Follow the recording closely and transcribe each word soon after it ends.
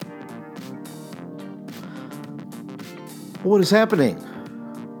What is happening,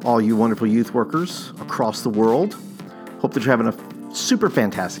 all you wonderful youth workers across the world? Hope that you're having a super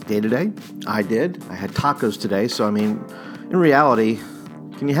fantastic day today. I did. I had tacos today, so in reality,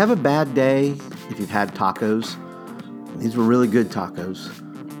 can you have a bad day if you've had tacos? These were really good tacos.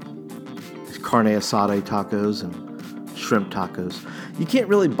 These carne asada tacos and shrimp tacos. You can't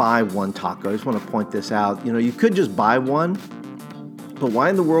really buy one taco. I just want to point this out. You could just buy one, but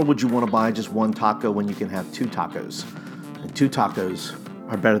why in the world would you want to buy just one taco when you can have two tacos? And two tacos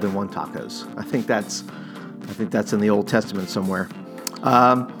are better than one tacos. I think that's in the Old Testament somewhere.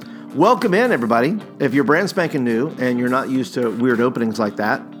 Welcome in, everybody. If you're brand spanking new and you're not used to weird openings like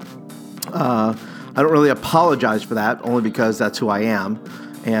that, I don't really apologize for that, only because that's who I am.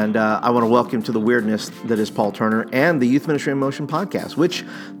 And I want to welcome you to the weirdness that is Paul Turner and the Youth Ministry in Motion podcast, which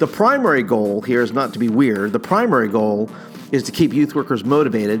the primary goal here is not to be weird. The primary goal is to keep youth workers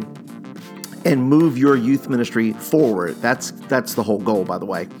motivated and move your youth ministry forward. That's the whole goal, by the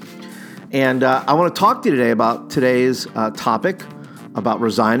way. And I want to talk to you today about today's topic about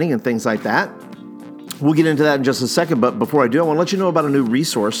resigning and things like that. We'll get into that in just a second, but before I do, I want to let you know about a new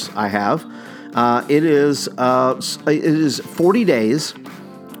resource I have. It is 40 days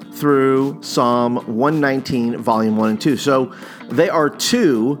through Psalm 119, Volume 1 and 2. So they are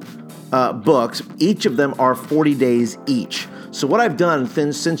two books. Each of them are 40 days each. So what I've done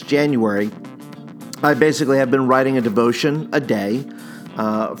since January, I basically have been writing a devotion a day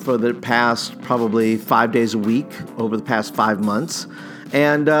for the past probably 5 days a week over the past 5 months.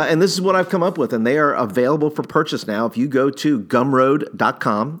 And this is what I've come up with, and they are available for purchase now. If you go to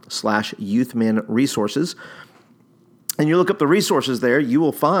gumroad.com/youthmanresources, and you look up the resources there, you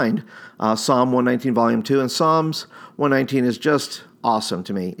will find Psalm 119, Volume 2. And Psalms 119 is just awesome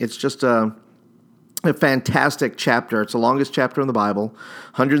to me. It's just a fantastic chapter. It's the longest chapter in the Bible,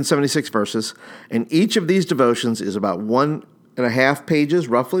 176 verses. And each of these devotions is about 1.5 pages,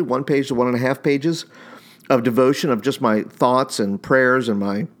 roughly 1 page to 1.5 pages of devotion of just my thoughts and prayers and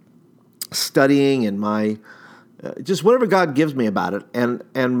my studying and my just whatever God gives me about it.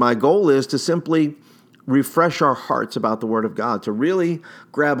 And my goal is to simply refresh our hearts about the Word of God, to really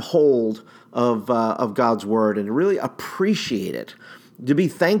grab hold of God's Word and to really appreciate it, to be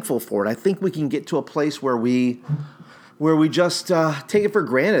thankful for it. I think we can get to a place where we just take it for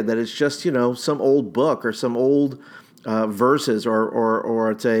granted that it's just some old book or some old verses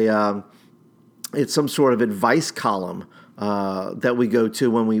or it's some sort of advice column that we go to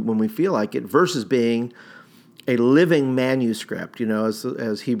when we feel like it, versus being a living manuscript.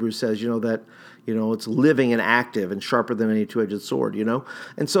 As Hebrews says, that it's living and active and sharper than any two-edged sword.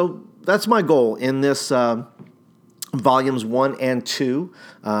 And so that's my goal in this. Volumes 1 and 2.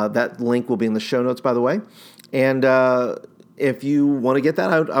 That link will be in the show notes, by the way. And if you want to get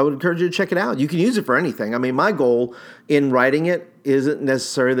that, I would encourage you to check it out. You can use it for anything. My goal in writing it isn't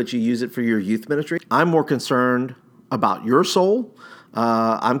necessarily that you use it for your youth ministry. I'm more concerned about your soul.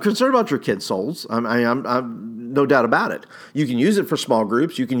 I'm concerned about your kids' souls. I'm no doubt about it. You can use it for small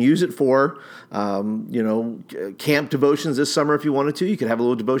groups. You can use it for, camp devotions this summer if you wanted to. You could have a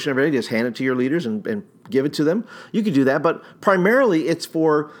little devotion every day. Just hand it to your leaders and give it to them. You could do that, but primarily it's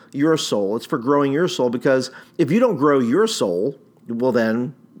for your soul. It's for growing your soul, because if you don't grow your soul, well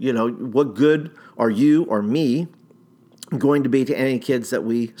then, what good are you or me going to be to any kids that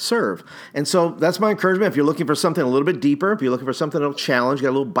we serve? And so that's my encouragement. If you're looking for something a little bit deeper, if you're looking for something that'll challenge, got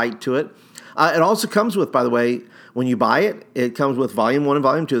a little bite to it. It also comes with, by the way, when you buy it, it comes with Volume 1 and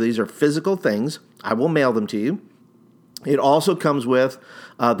Volume 2. These are physical things. I will mail them to you. It also comes with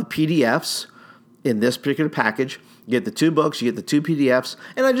the PDFs in this particular package. You get the 2 books, you get the 2 PDFs,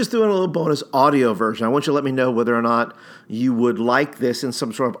 and I just threw in a little bonus audio version. I want you to let me know whether or not you would like this in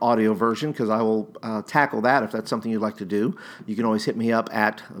some sort of audio version, because I will tackle that if that's something you'd like to do. You can always hit me up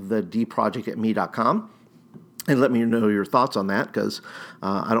at thedproject@me.com and let me know your thoughts on that, because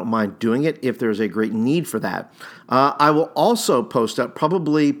I don't mind doing it if there's a great need for that. I will also post up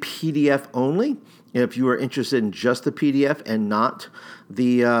probably PDF only if you are interested in just the PDF and not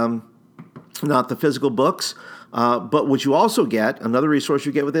the physical books. But what you also get, another resource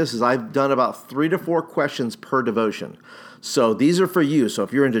you get with this, is I've done about 3 to 4 questions per devotion. So these are for you. So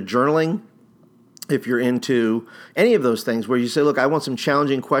if you're into journaling, if you're into any of those things where you say, look, I want some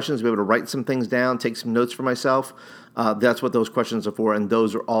challenging questions to be able to write some things down, take some notes for myself, that's what those questions are for, and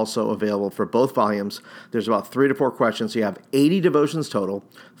those are also available for both volumes. There's about 3 to 4 questions, so you have 80 devotions total,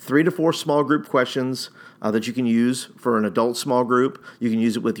 3 to 4 small group questions that you can use for an adult small group. You can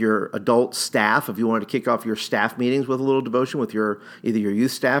use it with your adult staff if you want to kick off your staff meetings with a little devotion with either your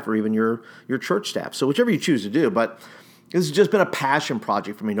youth staff or even your church staff. So whichever you choose to do, but this has just been a passion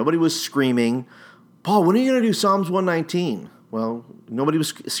project for me. Nobody was screaming Paul, when are you going to do Psalms 119? Well, nobody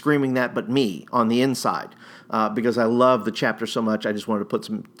was screaming that but me on the inside because I love the chapter so much. I just wanted to put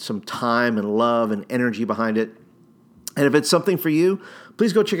some time and love and energy behind it. And if it's something for you,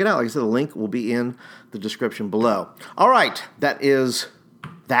 please go check it out. Like I said, the link will be in the description below. All right, that is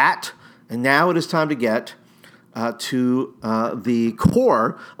that. And now it is time to get to the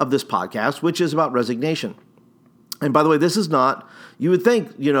core of this podcast, which is about resignation. And by the way, this is not, you would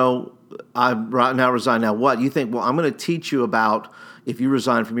think, I've now resigned, now what? You think, well, I'm going to teach you about if you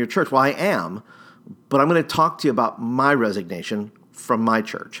resign from your church. Well, I am, but I'm going to talk to you about my resignation from my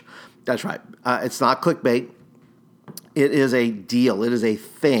church. That's right. It's not clickbait. It is a deal. It is a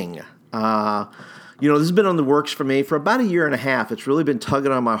thing. This has been on the works for me for about a year and a half. It's really been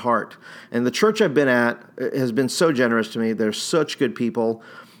tugging on my heart. And the church I've been at has been so generous to me. They're such good people.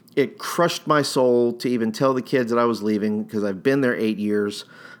 It crushed my soul to even tell the kids that I was leaving because I've been there 8 years.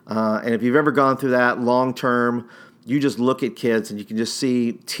 And if you've ever gone through that long term, you just look at kids and you can just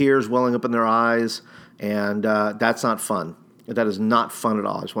see tears welling up in their eyes. And that's not fun. That is not fun at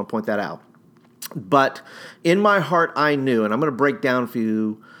all. I just want to point that out. But in my heart, I knew, and I'm going to break down for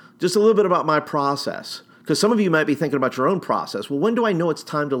you just a little bit about my process. Because some of you might be thinking about your own process. Well, when do I know it's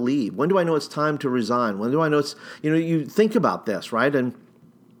time to leave? When do I know it's time to resign? When do I know it's, you think about this, right? And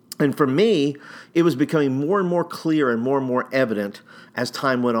for me, it was becoming more and more clear and more evident as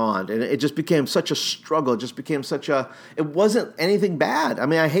time went on. And it just became such a struggle. It just became it wasn't anything bad. I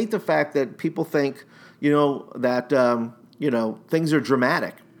mean, I hate the fact that people think, that, things are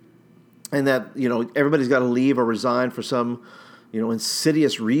dramatic. And that, everybody's got to leave or resign for some,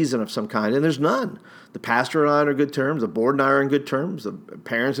 insidious reason of some kind. And there's none. The pastor and I are on good terms. The board and I are on good terms. The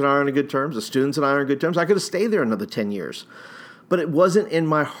parents and I are on good terms. The students and I are on good terms. I could have stayed there another 10 years. But it wasn't in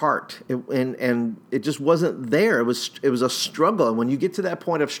my heart. And it just wasn't there. It was a struggle. And when you get to that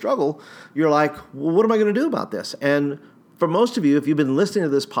point of struggle, you're like, well, what am I going to do about this? And for most of you, if you've been listening to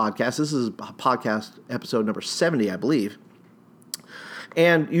this podcast, this is podcast episode number 70, I believe.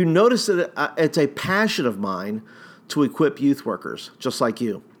 And you notice that it's a passion of mine to equip youth workers, just like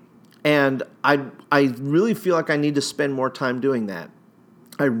you. And I really feel like I need to spend more time doing that.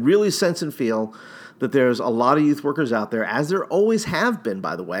 I really sense and feel that there's a lot of youth workers out there, as there always have been,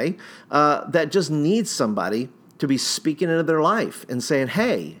 by the way, that just need somebody to be speaking into their life and saying,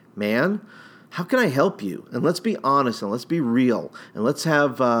 hey, man, how can I help you? And let's be honest and let's be real and let's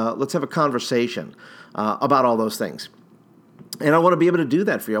have a conversation about all those things. And I want to be able to do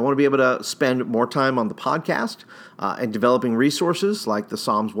that for you. I want to be able to spend more time on the podcast and developing resources like the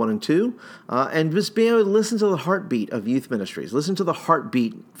Psalms 1 and 2, and just being able to listen to the heartbeat of youth ministries, listen to the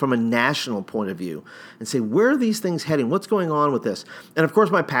heartbeat from a national point of view, and say, where are these things heading? What's going on with this? And of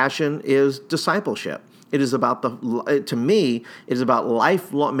course, my passion is discipleship. It is about to me, it is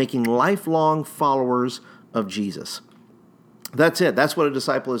about making lifelong followers of Jesus. That's it. That's what a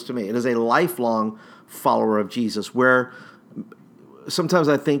disciple is to me. It is a lifelong follower of Jesus, where sometimes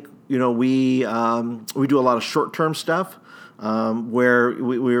I think, we do a lot of short-term stuff where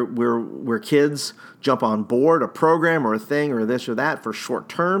where kids jump on board a program or a thing or this or that for short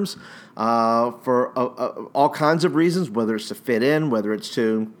terms for all kinds of reasons, whether it's to fit in, whether it's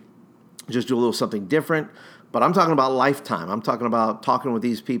to just do a little something different. But I'm talking about lifetime. I'm talking about talking with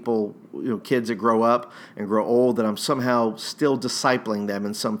these people, kids that grow up and grow old, that I'm somehow still discipling them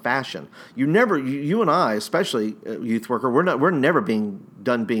in some fashion. You and I, especially youth worker, we're never being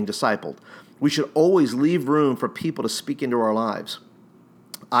done being discipled. We should always leave room for people to speak into our lives.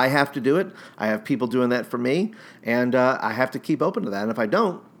 I have to do it. I have people doing that for me, and I have to keep open to that. And if I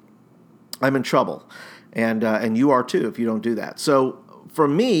don't, I'm in trouble. And you are too if you don't do that. So for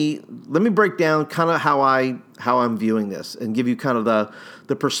me, let me break down kind of how I'm viewing this and give you kind of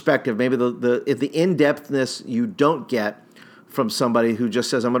the perspective, maybe the in-depthness you don't get from somebody who just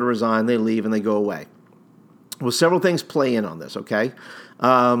says, I'm going to resign, they leave, and they go away. Well, several things play in on this, okay?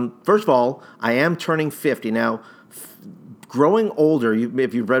 First of all, I am turning 50. Now, growing older,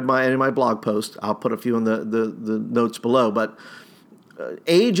 if you've read any of my blog posts, I'll put a few in the notes below, but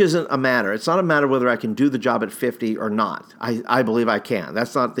age isn't a matter. It's not a matter whether I can do the job at 50 or not. I believe I can.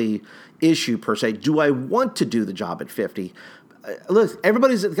 That's not the issue per se. Do I want to do the job at 50? Look,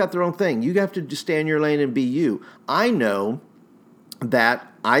 everybody's got their own thing. You have to just stay in your lane and be you. I know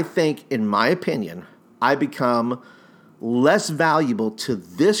that I think, in my opinion, I become less valuable to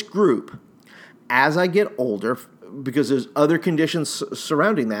this group as I get older, because there's other conditions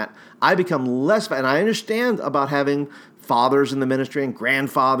surrounding that. I become less, and I understand about having fathers in the ministry and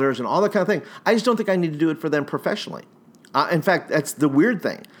grandfathers and all that kind of thing. I just don't think I need to do it for them professionally. In fact, that's the weird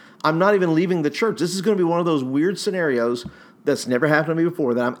thing. I'm not even leaving the church. This is going to be one of those weird scenarios that's never happened to me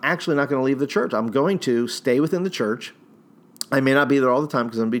before, that I'm actually not going to leave the church. I'm going to stay within the church. I may not be there all the time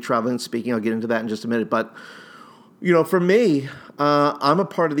because I'm going to be traveling and speaking. I'll get into that in just a minute. But, for me, I'm a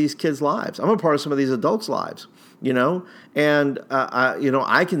part of these kids' lives. I'm a part of some of these adults' lives, And,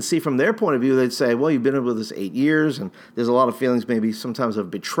 I can see from their point of view, they'd say, well, you've been with us 8 years, and there's a lot of feelings maybe sometimes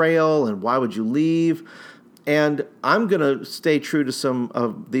of betrayal, and why would you leave? And I'm going to stay true to some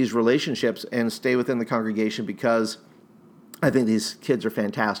of these relationships and stay within the congregation because I think these kids are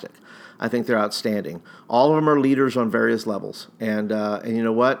fantastic. I think they're outstanding. All of them are leaders on various levels. And you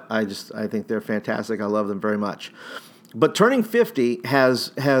know what? I think they're fantastic. I love them very much. But turning 50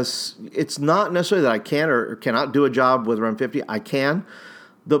 has it's not necessarily that I can or cannot do a job whether I'm 50. I can.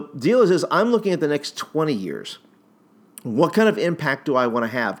 The deal is I'm looking at the next 20 years. What kind of impact do I want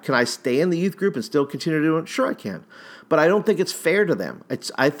to have? Can I stay in the youth group and still continue to do it? Sure, I can. But I don't think it's fair to them.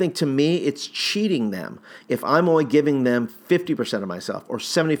 I think to me, it's cheating them if I'm only giving them 50% of myself or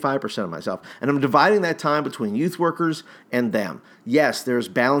 75% of myself. And I'm dividing that time between youth workers and them. Yes, there's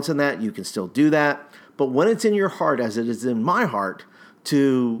balance in that. You can still do that. But when it's in your heart, as it is in my heart,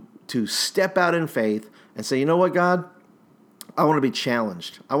 to step out in faith and say, you know what, God? I want to be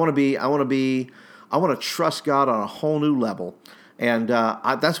challenged. I want to trust God on a whole new level, and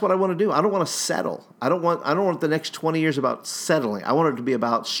that's what I want to do. I don't want to settle. I don't want the next 20 years about settling. I want it to be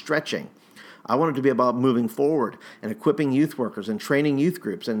about stretching. I want it to be about moving forward and equipping youth workers and training youth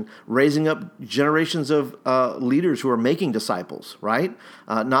groups and raising up generations of leaders who are making disciples, right?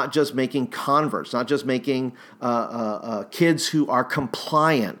 Not just making converts, not just making kids who are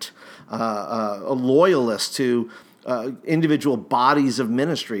compliant, loyalists to individual bodies of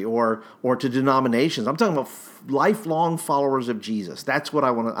ministry or to denominations. I'm talking about lifelong followers of Jesus. That's what I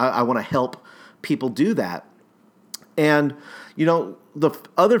want to. I want to help people do that. And the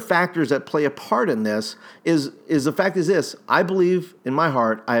other factors that play a part in this is the fact is this: I believe in my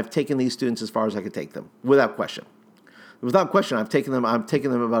heart I have taken these students as far as I could take them, without question. Without question, I've taken them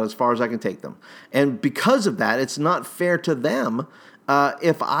about as far as I can take them. And because of that, it's not fair to them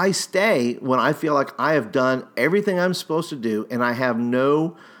if I stay when I feel like I have done everything I'm supposed to do and I have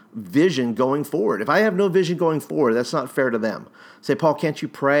no vision going forward. If I have no vision going forward, that's not fair to them. Say, Paul, can't you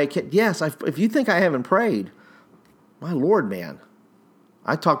pray? Yes, if you think I haven't prayed, my Lord, man,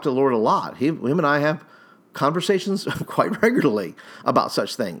 I talk to the Lord a lot. Him and I have conversations quite regularly about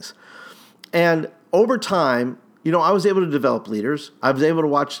such things. And over time, I was able to develop leaders. I was able to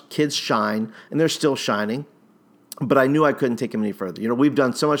watch kids shine, and they're still shining. But I knew I couldn't take them any further. We've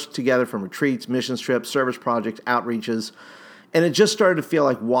done so much together, from retreats, missions trips, service projects, outreaches, and it just started to feel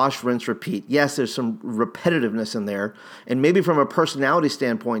like wash, rinse, repeat. Yes, there's some repetitiveness in there, and maybe from a personality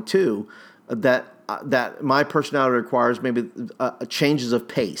standpoint too, that my personality requires maybe changes of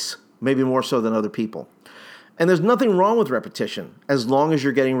pace, maybe more so than other people. And there's nothing wrong with repetition as long as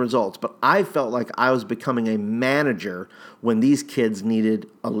you're getting results. But I felt like I was becoming a manager when these kids needed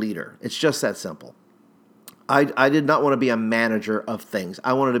a leader. It's just that simple. I did not want to be a manager of things.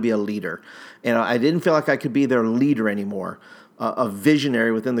 I wanted to be a leader. And I didn't feel like I could be their leader anymore, a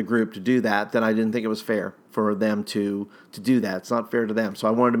visionary within the group to do that. Then I didn't think it was fair for them to do that. It's not fair to them. So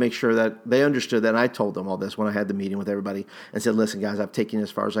I wanted to make sure that they understood that. And I told them all this when I had the meeting with everybody and said, listen, guys, I've taken you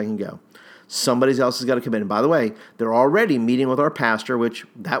as far as I can go. Somebody else has got to come in. And by the way, they're already meeting with our pastor, which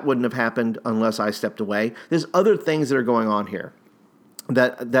that wouldn't have happened unless I stepped away. There's other things that are going on here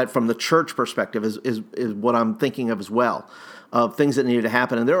that from the church perspective is what I'm thinking of as well, of things that needed to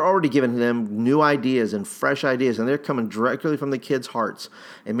happen. And they're already giving them new ideas and fresh ideas, and they're coming directly from the kids' hearts.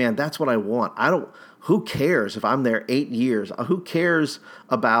 And man, that's what I want. Who cares if I'm there 8 years? Who cares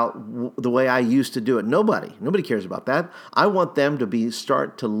about the way I used to do it? Nobody cares about that. I want them to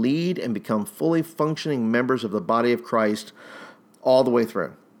start to lead and become fully functioning members of the body of Christ all the way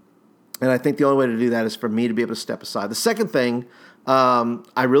through. And I think the only way to do that is for me to be able to step aside. The second thing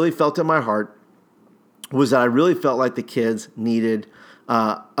I really felt in my heart was that I really felt like the kids needed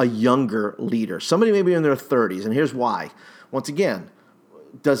a younger leader, somebody maybe in their 30s. And here's why. Once again,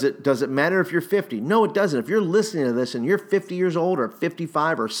 does it matter if you're 50? No, it doesn't. If you're listening to this and you're 50 years old or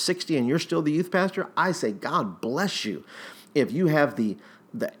 55 or 60 and you're still the youth pastor, I say God bless you. If you have the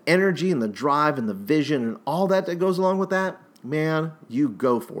energy and the drive and the vision and all that goes along with that, man, you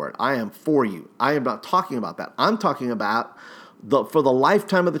go for it. I am for you. I am not talking about that. I'm talking about for the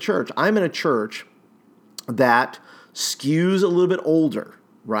lifetime of the church. I'm in a church that skews a little bit older,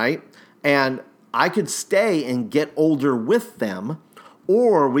 right? And I could stay and get older with them,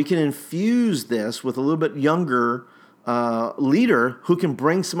 or we can infuse this with a little bit younger leader who can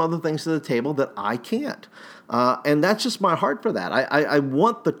bring some other things to the table that I can't. And that's just my heart for that. I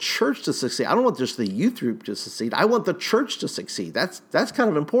want the church to succeed. I don't want just the youth group to succeed. I want the church to succeed. That's kind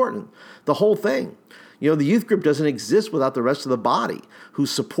of important, the whole thing. The youth group doesn't exist without the rest of the body who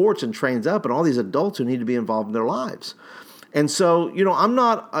supports and trains up and all these adults who need to be involved in their lives. And so, I'm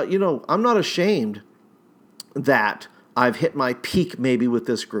not ashamed that I've hit my peak maybe with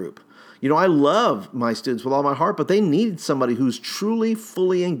this group. I love my students with all my heart, but they need somebody who's truly,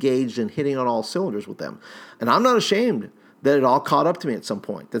 fully engaged and hitting on all cylinders with them. And I'm not ashamed that it all caught up to me at some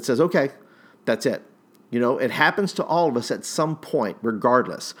point that says, okay, that's it. It happens to all of us at some point,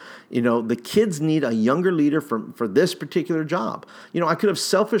 regardless. The kids need a younger leader for this particular job. I could have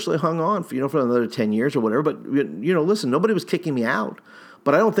selfishly hung on for another 10 years or whatever, but, listen, nobody was kicking me out.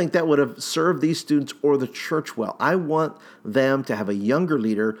 But I don't think that would have served these students or the church well. I want them to have a younger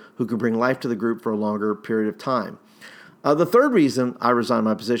leader who can bring life to the group for a longer period of time. The third reason I resigned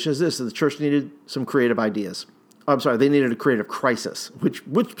my position is this: that the church needed some creative ideas. They needed a creative crisis, which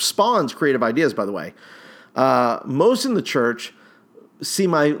spawns creative ideas, by the way. Most in the church see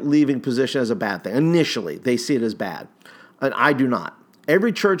my leaving position as a bad thing. Initially, they see it as bad, and I do not.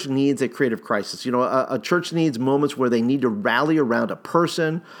 Every church needs a creative crisis. A church needs moments where they need to rally around a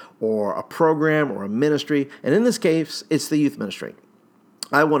person or a program or a ministry, and in this case, it's the youth ministry.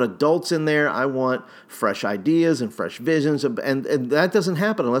 I want adults in there. I want fresh ideas and fresh visions, and that doesn't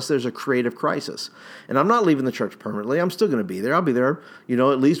happen unless there's a creative crisis. And I'm not leaving the church permanently. I'm still going to be there. I'll be there,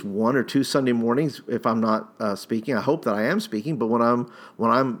 at least 1 or 2 Sunday mornings if I'm not speaking. I hope that I am speaking, but when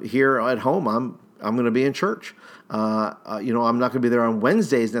I'm here at home, I'm going to be in church. I'm not going to be there on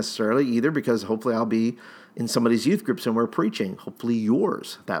Wednesdays necessarily either, because hopefully I'll be in somebody's youth group somewhere preaching. Hopefully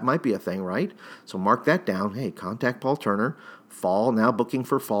yours. That might be a thing, right? So mark that down. Hey, contact Paul Turner. Fall, now booking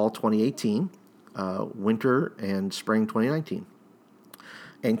for fall 2018, winter and spring 2019.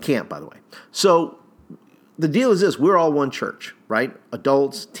 And camp, by the way. So the deal is this: we're all one church, right?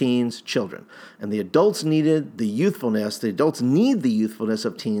 Adults, teens, children. And the adults needed the youthfulness. The adults need the youthfulness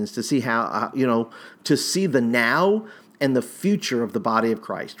of teens to see how, to see the now and the future of the body of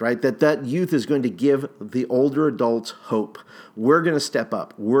Christ, right? That youth is going to give the older adults hope. We're going to step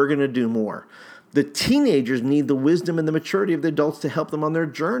up. We're going to do more. The teenagers need the wisdom and the maturity of the adults to help them on their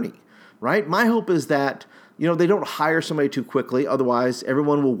journey, right? My hope is that, they don't hire somebody too quickly. Otherwise,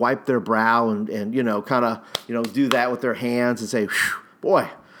 everyone will wipe their brow and kind of, do that with their hands and say, boy,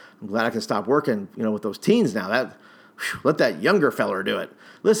 I'm glad I can stop working, with those teens now. Let that younger feller do it.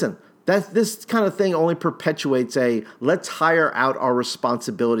 Listen, this kind of thing only perpetuates a let's hire out our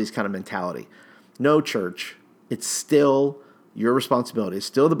responsibilities kind of mentality. No, church, it's still your responsibility. It's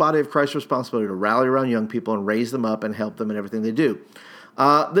still the body of Christ's responsibility to rally around young people and raise them up and help them in everything they do.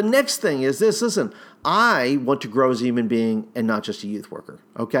 The next thing is this. Listen, I want to grow as a human being and not just a youth worker,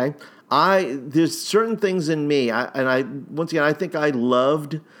 okay? There's certain things in me, once again, I think I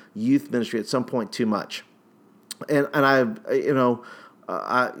loved youth ministry at some point too much. And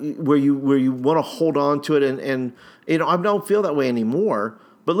where you want to hold on to it and I don't feel that way anymore.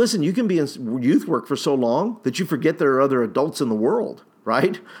 But listen, you can be in youth work for so long that you forget there are other adults in the world,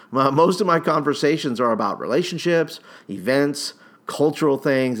 right? Most of my conversations are about relationships, events, cultural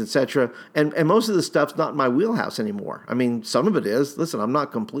things, etc. And most of this stuff's not in my wheelhouse anymore. I mean, some of it is. Listen, I'm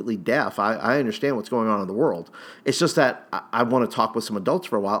not completely deaf. I understand what's going on in the world. It's just that I want to talk with some adults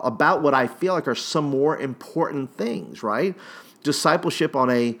for a while about what I feel like are some more important things, right? Discipleship on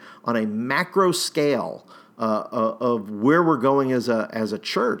a macro scale. Of where we're going as a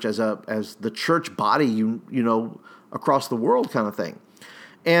church, as the church body, across the world kind of thing.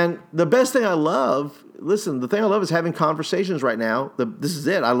 And the best thing I love, the thing I love is having conversations right now. This is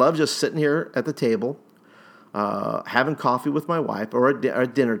it. I love just sitting here at the table, having coffee with my wife, or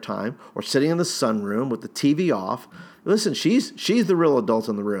at dinner time, or sitting in the sunroom with the TV off. Listen, she's the real adult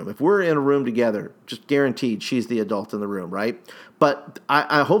in the room. If we're in a room together, just guaranteed she's the adult in the room, right? But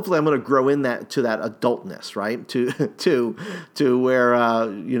I hopefully I'm going to grow in that adultness, right? To where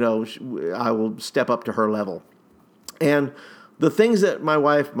I will step up to her level. And the things that my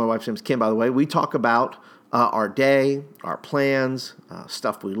wife's name is Kim, by the way, we talk about our day, our plans,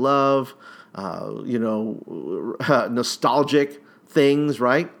 stuff we love, nostalgic things,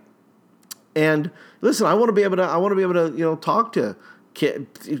 right? And listen, I want to be able to talk to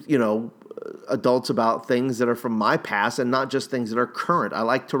adults about things that are from my past and not just things that are current. I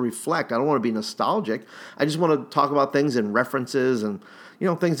like to reflect. I don't want to be nostalgic. I just want to talk about things and references and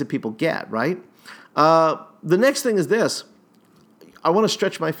things that people get, right? The next thing is this. I want to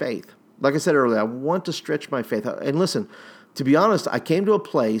stretch my faith. Like I said earlier, I want to stretch my faith. And listen, to be honest, I came to a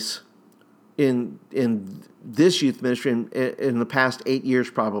place in this youth ministry in the past 8 years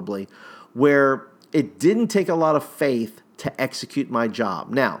probably, where it didn't take a lot of faith to execute my job.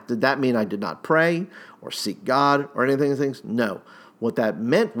 Now, did that mean I did not pray or seek God or anything? No. What that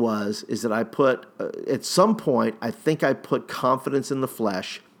meant is that I put, at some point, I think I put confidence in the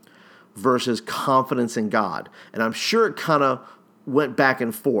flesh versus confidence in God. And I'm sure it kind of went back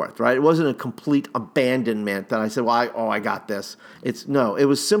and forth, right? It wasn't a complete abandonment that I said, well, I got this. It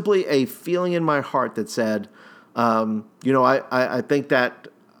was simply a feeling in my heart that said, I think that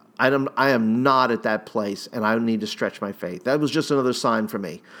I am not at that place and I need to stretch my faith. That was just another sign for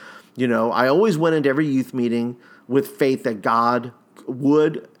me. I always went into every youth meeting with faith that God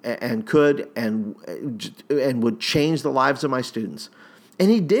would and could and would change the lives of my students. And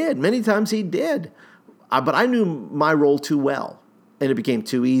he did. Many times he did. But I knew my role too well, and it became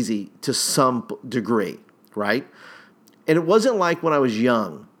too easy to some degree, right? And it wasn't like when I was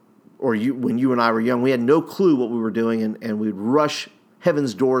young, or when you and I were young, we had no clue what we were doing, and we'd rush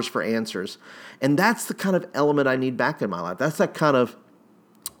heaven's doors for answers. And that's the kind of element I need back in my life. That's that kind of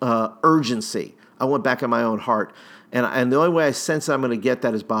urgency I want back in my own heart. And the only way I sense I'm going to get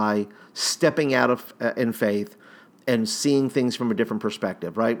that is by stepping out in faith and seeing things from a different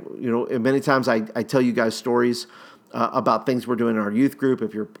perspective, right? Many times I tell you guys stories about things we're doing in our youth group.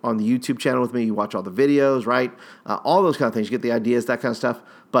 If you're on the YouTube channel with me, you watch all the videos, right? All those kind of things. You get the ideas, that kind of stuff.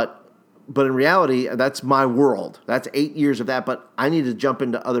 But in reality, that's my world. That's 8 years of that. But I need to jump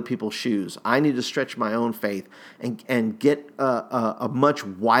into other people's shoes. I need to stretch my own faith and get a much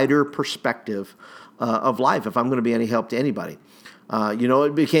wider perspective of life if I'm going to be any help to anybody.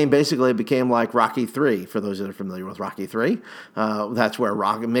 It became like Rocky 3, for those that are familiar with Rocky 3. That's where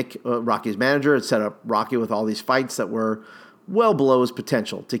Rocky's manager, had set up Rocky with all these fights that were well below his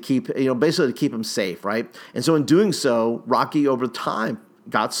potential to keep him safe, right? And so in doing so, Rocky over time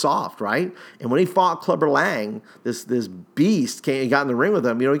got soft, right? And when he fought Clubber Lang, this beast he got in the ring with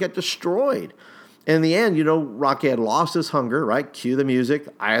him, he got destroyed. And in the end, Rocky had lost his hunger, right? Cue the music,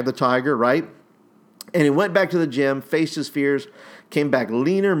 Eye of the Tiger, right? And he went back to the gym, faced his fears, came back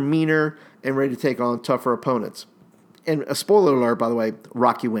leaner, meaner, and ready to take on tougher opponents. And a spoiler alert, by the way,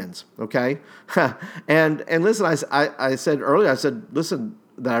 Rocky wins, okay? and listen, I said earlier, listen,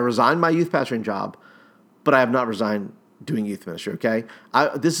 that I resigned my youth pastoring job, but I have not resigned doing youth ministry, okay?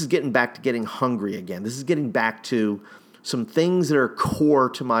 This is getting back to getting hungry again. This is getting back to some things that are core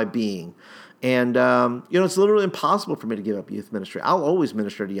to my being. And, it's literally impossible for me to give up youth ministry. I'll always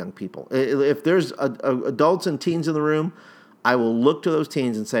minister to young people. If there's adults and teens in the room, I will look to those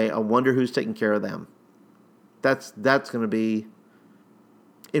teens and say, I wonder who's taking care of them. That's going to be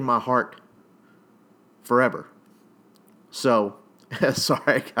in my heart forever. So,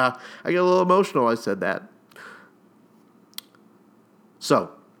 sorry, I get a little emotional I said that.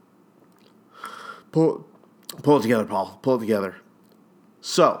 So, pull it together, Paul. Pull it together.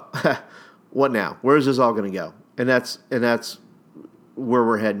 So, what now? Where is this all going to go? And that's where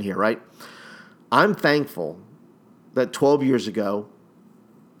we're heading here, right? I'm thankful that 12 years ago,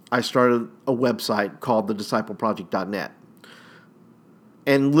 I started a website called thediscipleproject.net.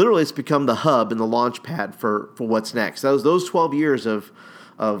 And literally it's become the hub and the launch pad for what's next. Those 12 years of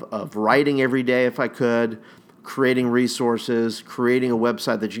writing every day if I could, creating resources, creating a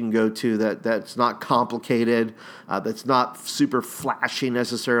website that you can go to that's not complicated, that's not super flashy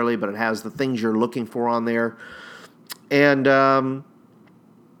necessarily, but it has the things you're looking for on there. And I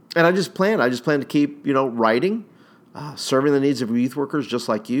just plan to keep, writing, serving the needs of youth workers just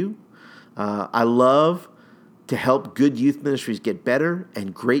like you. I love to help good youth ministries get better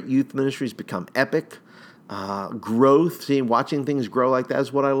and great youth ministries become epic. Growth, watching things grow like that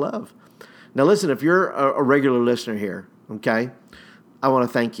is what I love. Now, listen, if you're a regular listener here, okay, I want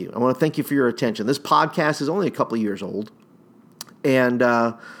to thank you. I want to thank you for your attention. This podcast is only a couple of years old, and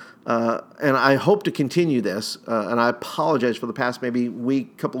I hope to continue this, and I apologize for the past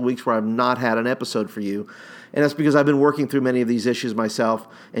couple of weeks where I've not had an episode for you, and that's because I've been working through many of these issues myself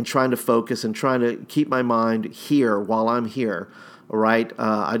and trying to focus and trying to keep my mind here while I'm here, all right?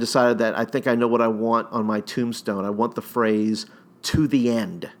 I decided that I think I know what I want on my tombstone. I want the phrase, "to the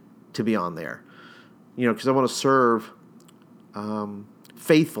end," to be on there, because I want to serve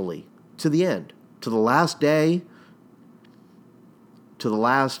faithfully to the end, to the last day, to the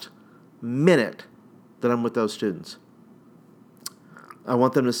last minute that I'm with those students. I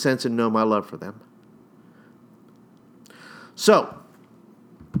want them to sense and know my love for them. So,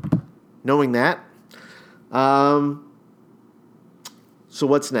 knowing that, so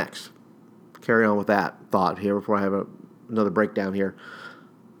what's next? Carry on with that thought here before I have another breakdown here.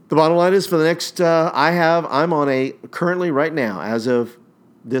 The bottom line is for the next, I'm on currently right now, as of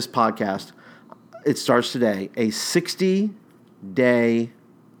this podcast, It starts today, a 60-day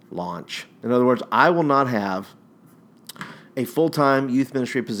launch. In other words, I will not have a full-time youth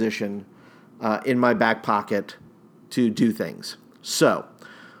ministry position in my back pocket to do things. So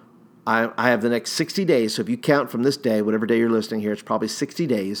I have the next 60 days. So if you count from this day, whatever day you're listening here, it's probably 60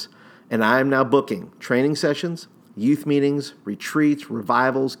 days. And I am now booking training sessions, youth meetings, retreats,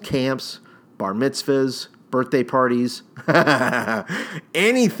 revivals, camps, bar mitzvahs, birthday parties,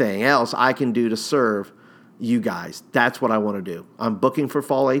 anything else I can do to serve you guys. That's what I want to do. I'm booking for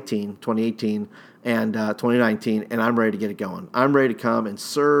fall 2018 and 2019, and I'm ready to get it going. I'm ready to come and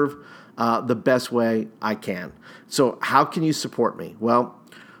serve the best way I can. So how can you support me? Well,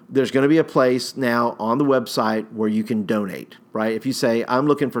 there's going to be a place now on the website where you can donate, right? If you say, I'm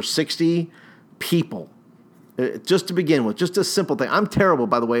looking for 60 people, just to begin with, just a simple thing. I'm terrible,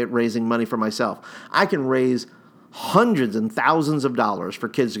 by the way, at raising money for myself. I can raise hundreds and thousands of dollars for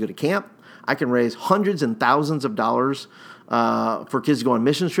kids to go to camp. I can raise hundreds and thousands of dollars for kids to go on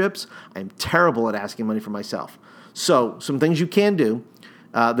mission trips. I'm terrible at asking money for myself. So some things you can do.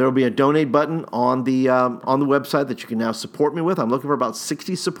 There will be a donate button on the website that you can now support me with. I'm looking for about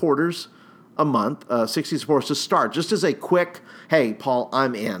 60 supporters a month, 60 supporters to start, just as a quick, hey, Paul,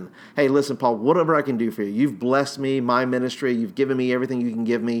 I'm in. Hey, listen, Paul, whatever I can do for you. You've blessed me, my ministry. You've given me everything you can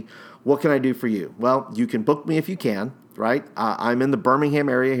give me. What can I do for you? Well, you can book me if you can, right? I'm in the Birmingham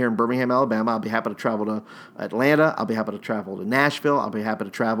area here in Birmingham, Alabama. I'll be happy to travel to Atlanta. I'll be happy to travel to Nashville. I'll be happy to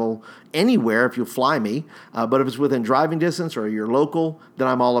travel anywhere if you'll fly me. But if it's within driving distance or you're local, then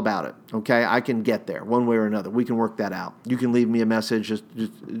I'm all about it, okay? I can get there one way or another. We can work that out. You can leave me a message. Just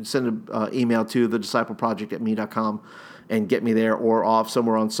send an email to thediscipleproject@me.com and get me there, or off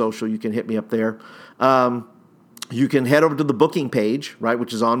somewhere on social. You can hit me up there. You can head over to the booking page, right,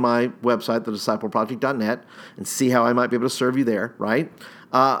 which is on my website, thediscipleproject.net, and see how I might be able to serve you there, right?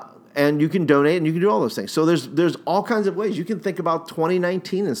 And you can donate, and you can do all those things. So there's all kinds of ways. You can think about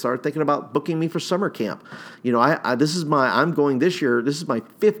 2019 and start thinking about booking me for summer camp. You know, I'm going this year. This is my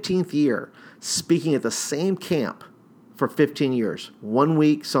 15th year speaking at the same camp for 15 years. 1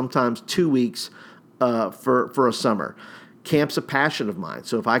 week, sometimes 2 weeks for a summer. Camp's a passion of mine.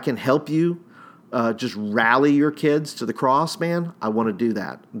 So if I can help you just rally your kids to the cross, man, I want to do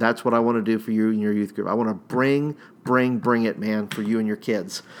that. That's what I want to do for you and your youth group. I want to bring it, man, for you and your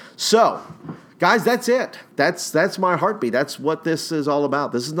kids. So, guys, that's it. That's my heartbeat. That's what this is all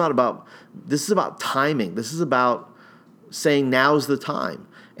about. This is about timing. This is about saying now's the time.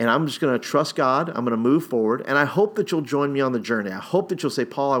 And I'm just going to trust God. I'm going to move forward. And I hope that you'll join me on the journey. I hope that you'll say,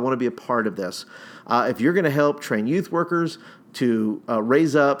 Paul, I want to be a part of this. If you're going to help train youth workers to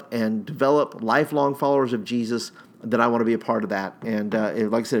raise up and develop lifelong followers of Jesus, then I want to be a part of that. And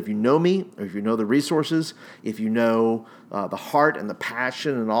like I said, if you know me, or if you know the resources, if you know the heart and the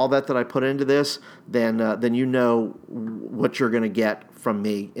passion and all that I put into this, then you know what you're going to get from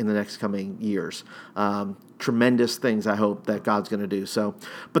me in the next coming years. Tremendous things I hope that God's going to do. So,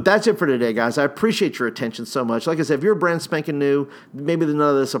 but that's it for today, guys. I appreciate your attention so much. Like I said, if you're brand spanking new, maybe none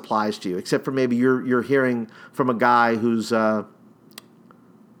of this applies to you, except for maybe you're hearing from a guy who's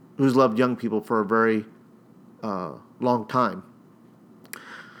loved young people for a very long time.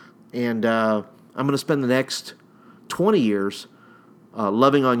 And I'm going to spend the next 20 years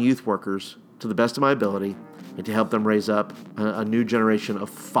loving on youth workers to the best of my ability, and to help them raise up a new generation of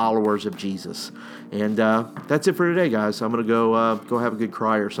followers of Jesus. And that's it for today, guys. I'm going to go have a good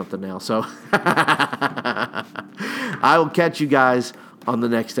cry or something now. So I will catch you guys on the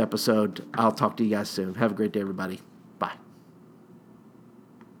next episode. I'll talk to you guys soon. Have a great day, everybody.